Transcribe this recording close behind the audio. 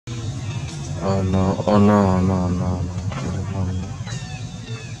Oh no, oh no, no, no, no.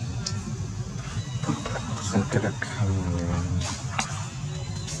 Sankra coming.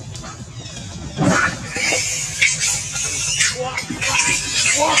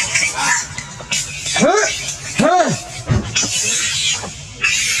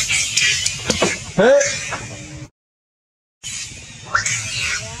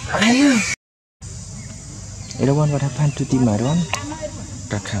 Everyone, what happened to Tima?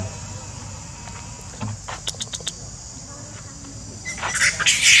 Rakam.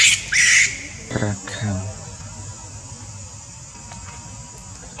 Rakam.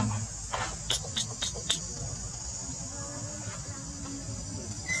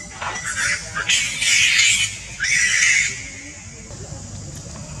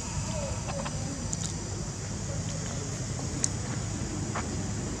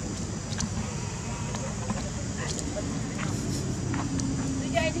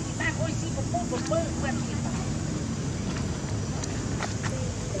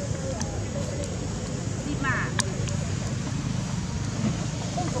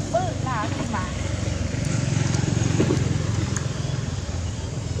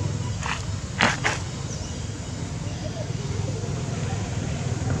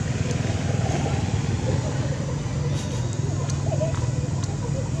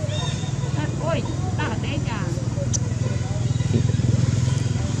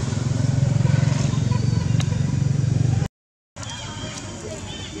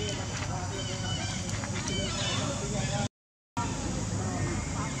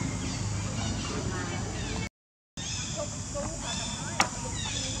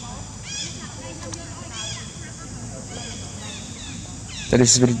 That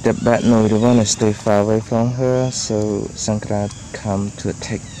is very bad. No, we don't want to stay far away from her, so Sankra come to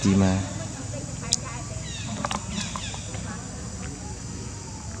attack Tima.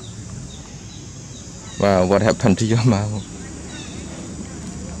 Wow, what happened to your mouth?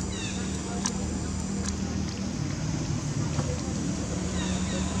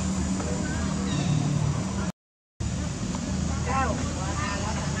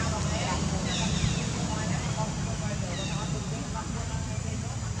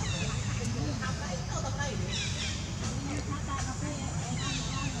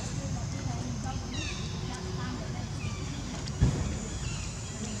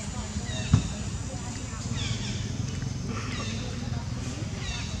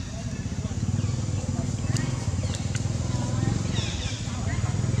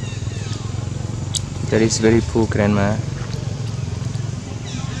 That is very poor grandma.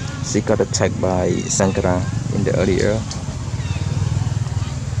 She got attacked by Sankra in the earlier.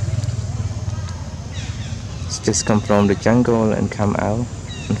 She just come from the jungle and come out.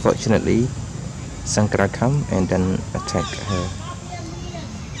 Unfortunately, Sankra come and then attack her.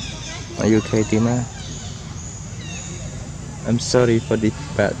 Are you okay, Tima? I'm sorry for this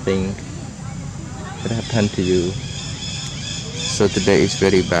bad thing that happened to you. So today is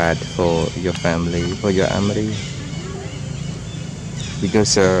very bad for your family, for your Amri,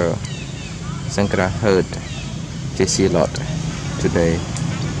 because Sankra hurt JC a lot today,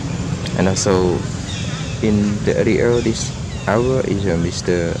 and also in the earlier this hour is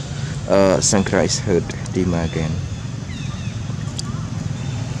Mr. Sankra is hurt Tima again.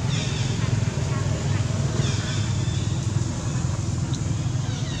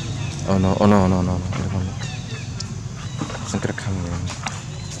 Oh no, oh no, no, no, no. Sankra coming in.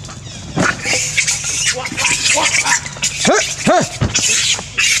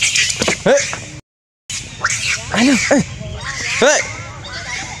 Hey! I know. Hey! Hey!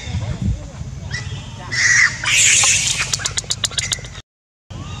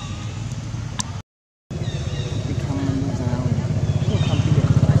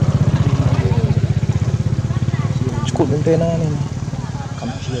 Cukup antena ni.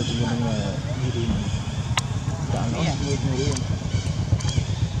 Kamu sudah dengan diri.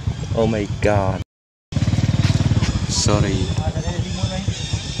 Oh my god. Sorry.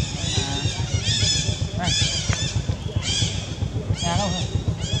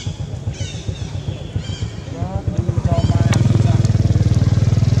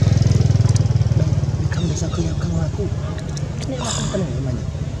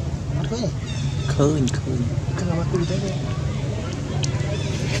 Khơi.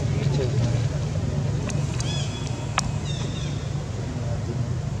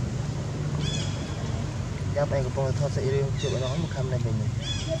 Các bạn có thôi sẽ yêu chịu nói một cam này mình.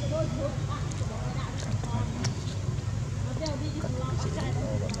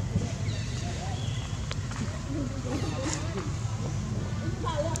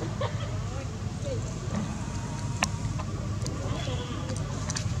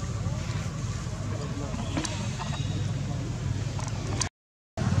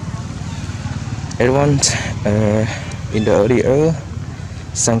 Everyone, in the earlier,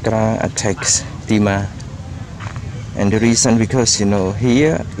 Sankra attacks Tima, and the reason because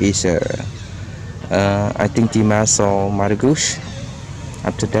here is I think Tima saw Margus.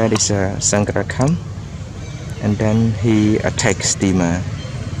 After that is Sankra come, and then he attacks Tima.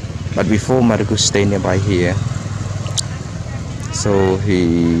 But before Margus stay nearby here, so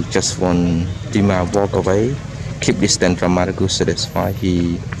he just want Tima walk away, keep distance from Margus. So that's why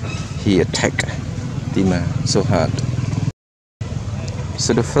he attacked Tima so hard.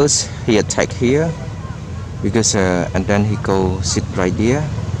 So the first he attacked here because and then he go sit right there.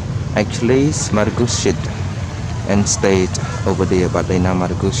 Actually Margus sit and stayed over there, but now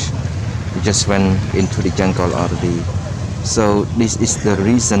Margus just went into the jungle already. So this is the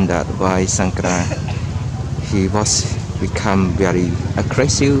reason that why Sankra he was become very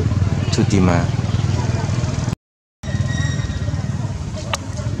aggressive to Tima.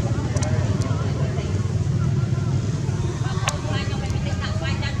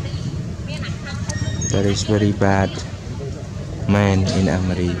 That is very bad man in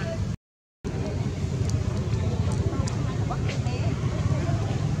America.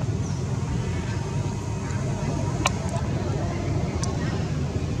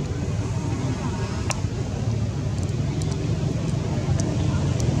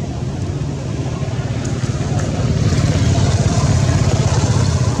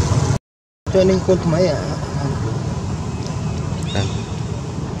 Cho nên con máy à?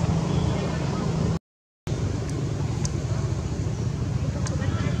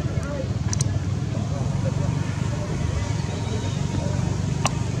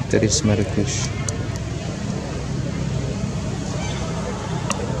 That is Marrakesh.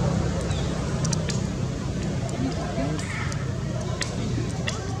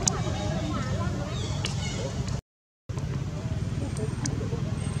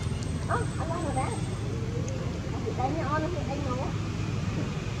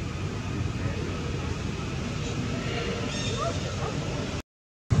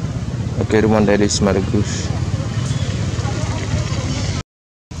 Okay, the one that is Marrakesh.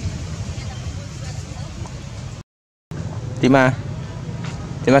 Tima,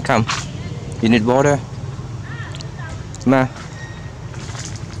 come. You need water. Tima,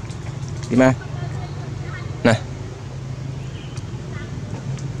 nah.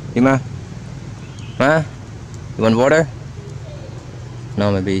 Tima, Ma, you want water?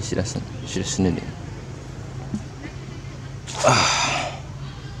 No, maybe she doesn't. She doesn't need it.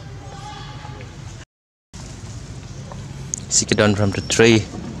 She get down from the tree.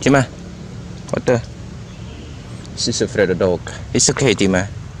 Tima, water. She's afraid of dog. It's okay, Tima.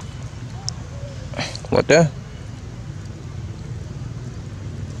 Water?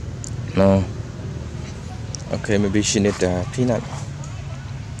 No. Okay, maybe she need a peanut.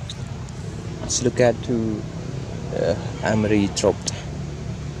 Let's look at to Amory dropped.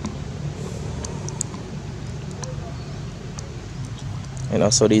 And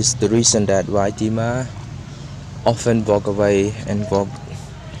also this is the reason that why Tima often walk away and walk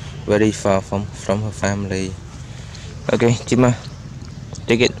very far from her family. Okay, Tima,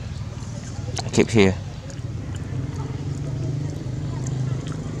 take it. Keep here.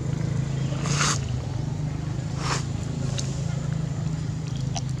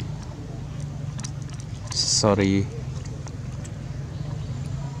 Sorry.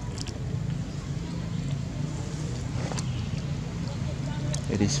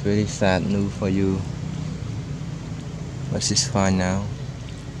 It is very sad news for you, but she's fine now.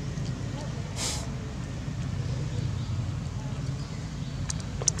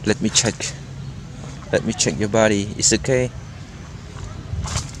 Let me check. Let me check your body. It's okay?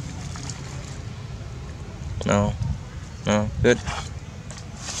 No. No. Good.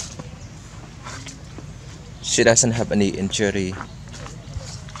 She doesn't have any injury.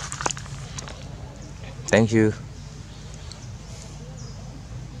 Thank you.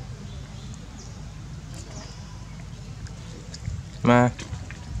 Ma.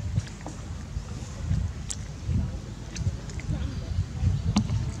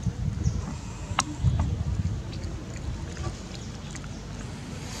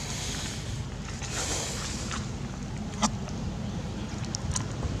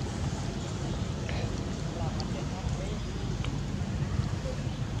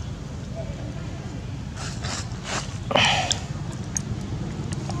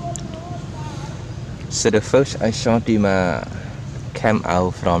 So the first I saw Tima came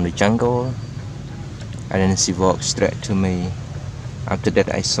out from the jungle, and then she walked straight to me. After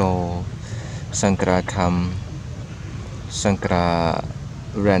that I saw Sankra come. Sankra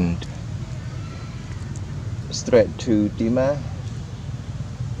ran straight to Tima,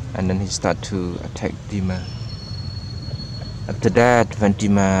 and then he start to attack Tima. After that, when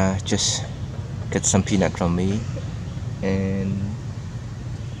Tima just get some peanut from me, and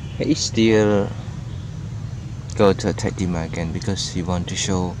he still go to attack Tima again because he wanted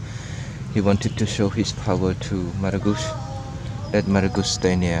to show his power to Maragus. Let Maragus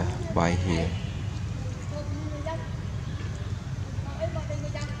stay nearby here.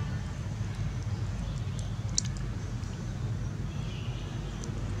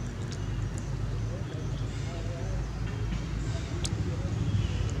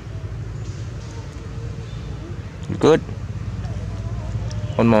 Good.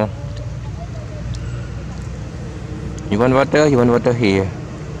 One more. You want water? You want water here?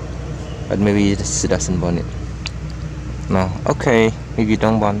 But maybe she doesn't want it. No. Okay. If you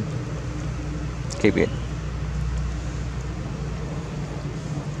don't want, keep it.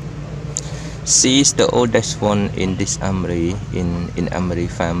 She is the oldest one in this Amri, in Amri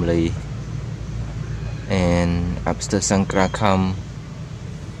family. And after Sankra come,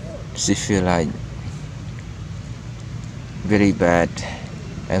 she feel like very bad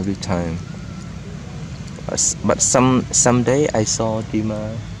every time. But someday I saw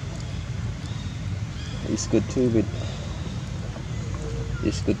Tima. It's good too with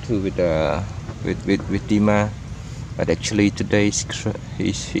Tima. But actually today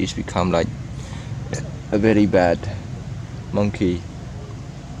he's become like a very bad monkey.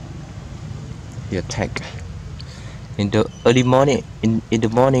 He attack in the early morning. In the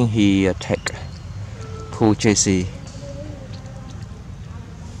morning he attack poor Jessie.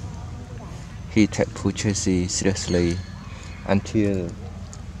 He attacked poor Jessie seriously until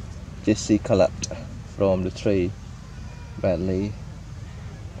Jessie collapsed from the tree badly,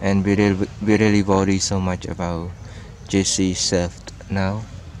 and we really worry so much about Jessie's self now.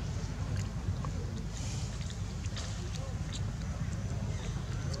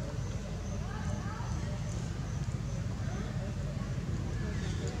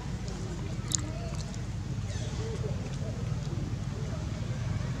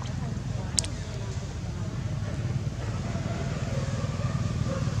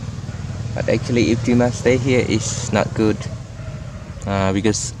 But actually, if Tima stay here, it's not good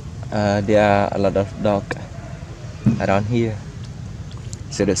because there are a lot of dogs around here.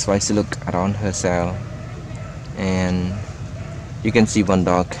 So that's why she look around herself, and you can see one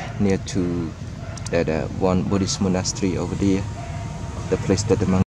dog near to that one Buddhist monastery over there, the place that the monks